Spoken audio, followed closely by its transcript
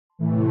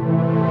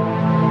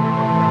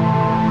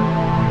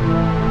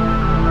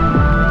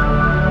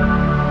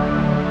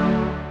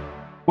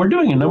we're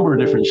doing a number of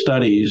different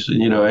studies.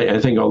 I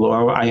think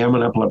although I am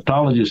an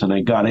epileptologist and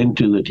I got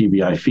into the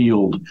TBI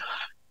field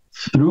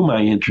through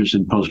my interest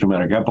in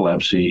post-traumatic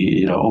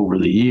epilepsy, over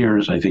the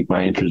years, I think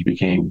my interest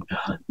became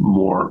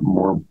more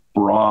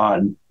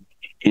broad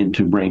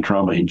into brain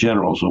trauma in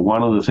general. So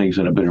one of the things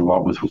that I've been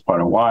involved with for quite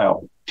a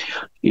while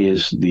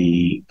is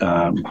the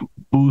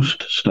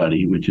BOOST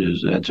study,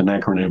 that's an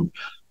acronym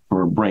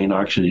for brain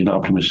oxygen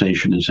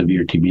optimization in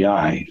severe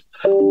TBI.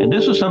 And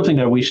this is something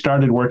that we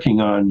started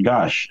working on,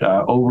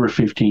 over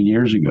 15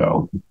 years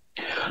ago.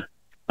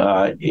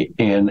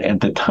 And at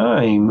the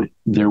time,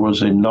 there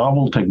was a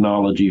novel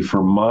technology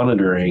for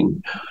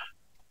monitoring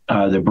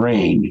the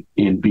brain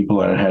in people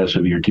that had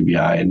severe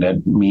TBI, and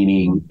that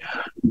meaning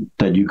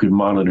that you could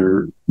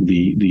monitor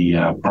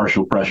the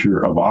partial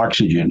pressure of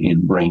oxygen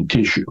in brain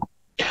tissue.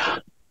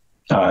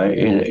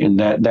 And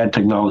that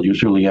technology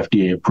was really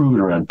FDA approved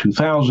around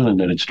 2000, and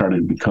then it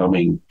started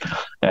becoming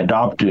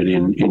adopted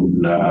in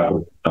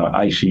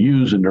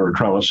ICUs and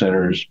neurotrauma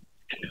centers,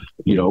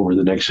 over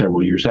the next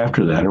several years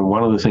after that. And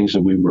one of the things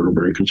that we were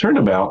very concerned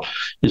about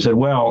is that,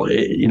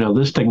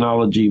 this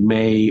technology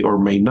may or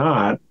may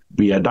not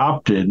be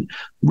adopted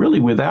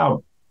really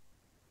without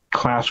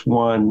class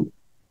 1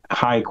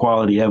 high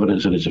quality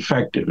evidence that it's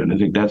effective. And I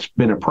think that's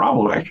been a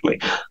problem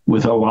actually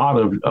with a lot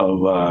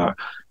of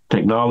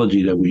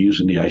technology that we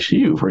use in the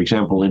ICU. For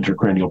example,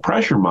 intracranial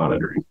pressure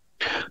monitoring,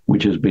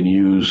 which has been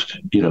used,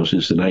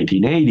 since the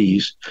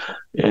 1980s,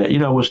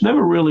 was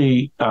never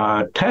really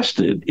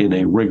tested in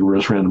a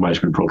rigorous randomized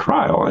controlled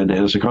trial. And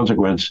as a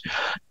consequence,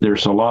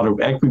 there's a lot of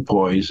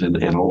equipoise and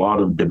a lot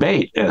of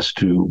debate as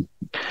to,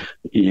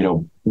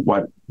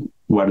 what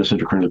does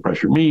intracranial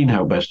pressure mean,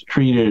 how best to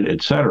treat it,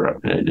 et cetera.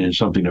 And it's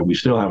something that we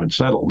still haven't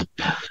settled,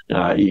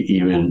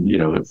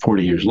 even,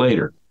 40 years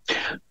later.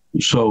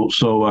 So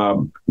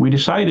we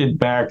decided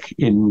back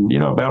in,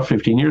 about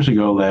 15 years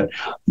ago that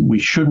we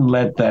shouldn't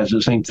let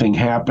the same thing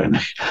happen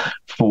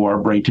for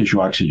brain tissue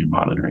oxygen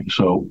monitoring.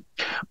 So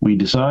we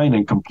designed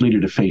and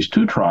completed a phase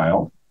 2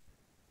 trial,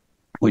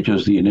 which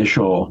was the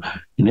initial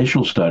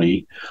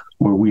study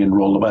where we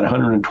enrolled about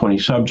 120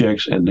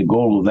 subjects. And the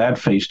goal of that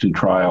phase 2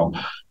 trial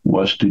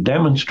was to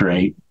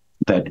demonstrate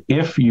that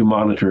if you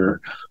monitor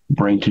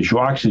brain tissue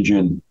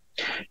oxygen,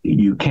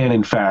 you can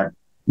in fact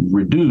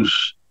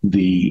reduce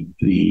the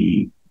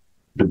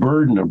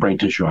burden of brain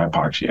tissue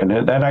hypoxia, and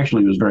that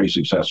actually was very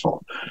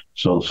successful.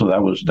 So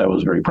that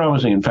was very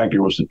promising. In fact,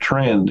 there was a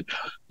trend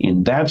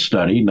in that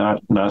study,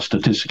 not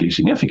statistically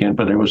significant,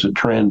 but there was a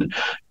trend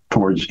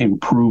towards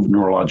improved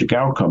neurologic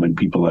outcome in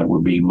people that were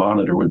being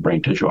monitored with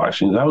brain tissue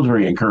oxygen. That was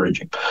very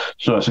encouraging.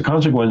 So as a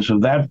consequence of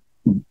that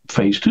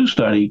phase 2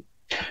 study,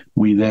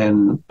 we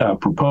then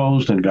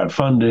proposed and got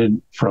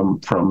funded from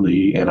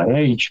the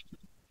NIH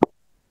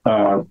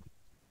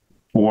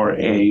for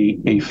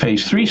a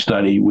phase 3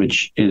 study,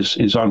 which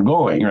is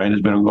ongoing, right?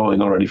 It's been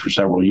ongoing already for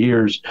several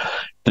years.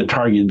 The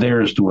target there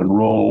is to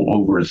enroll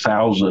over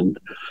 1,000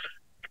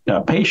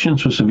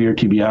 patients with severe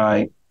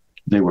TBI.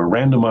 They were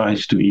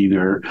randomized to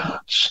either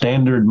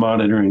standard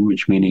monitoring,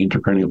 which meaning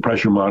intracranial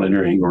pressure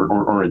monitoring,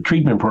 or a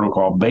treatment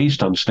protocol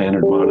based on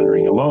standard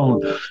monitoring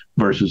alone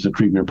versus the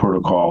treatment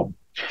protocol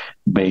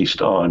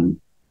based on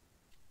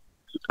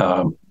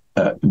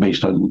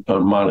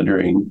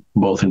monitoring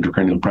both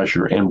intracranial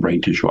pressure and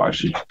brain tissue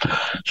oxygen.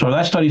 So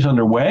that study's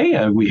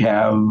underway. We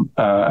have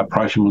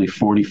approximately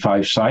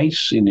 45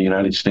 sites in the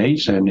United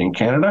States and in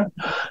Canada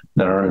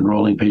that are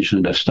enrolling patients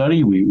in that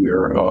study. We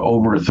are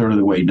over a third of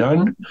the way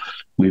done.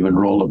 We've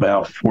enrolled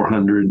about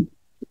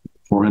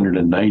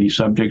 490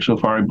 subjects so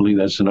far. I believe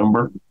that's the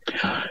number.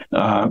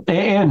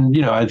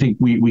 And I think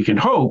we can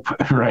hope,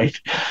 right,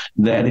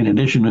 that in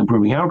addition to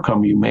improving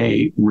outcome, you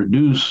may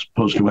reduce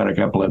post-traumatic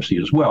epilepsy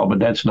as well, but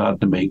that's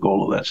not the main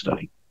goal of that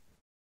study.